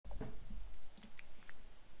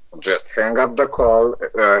Just hang up the call.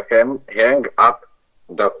 Hang up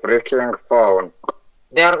the freaking phone.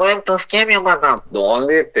 They are going to scam you, madam. The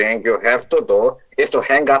only thing you have to do is to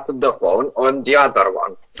hang up the phone on the other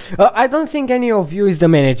one. I don't think any of you is the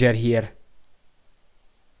manager here.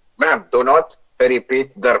 Ma'am, do not repeat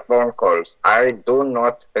their phone calls. I do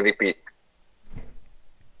not repeat.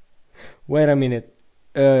 Wait a minute.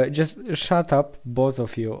 Just shut up, both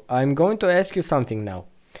of you. I'm going to ask you something now.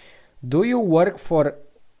 Do you work for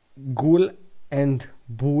Ghoul and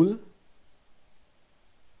Bull?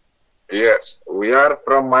 Yes, we are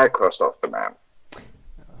from Microsoft, ma'am.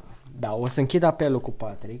 Da, o să închid apelul cu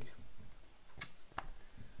Patrick.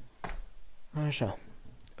 Așa.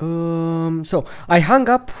 So, I hung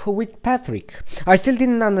up with Patrick. I still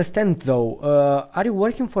didn't understand though. Are you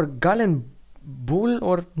working for Gull and Bull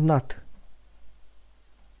or not?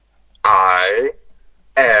 I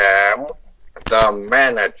am the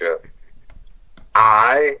manager.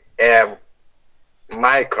 I am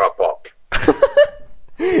Micropop.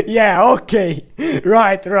 Yeah, okay.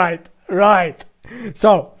 Right.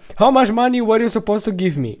 So, how much money were you supposed to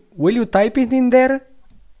give me? Will you type it in there?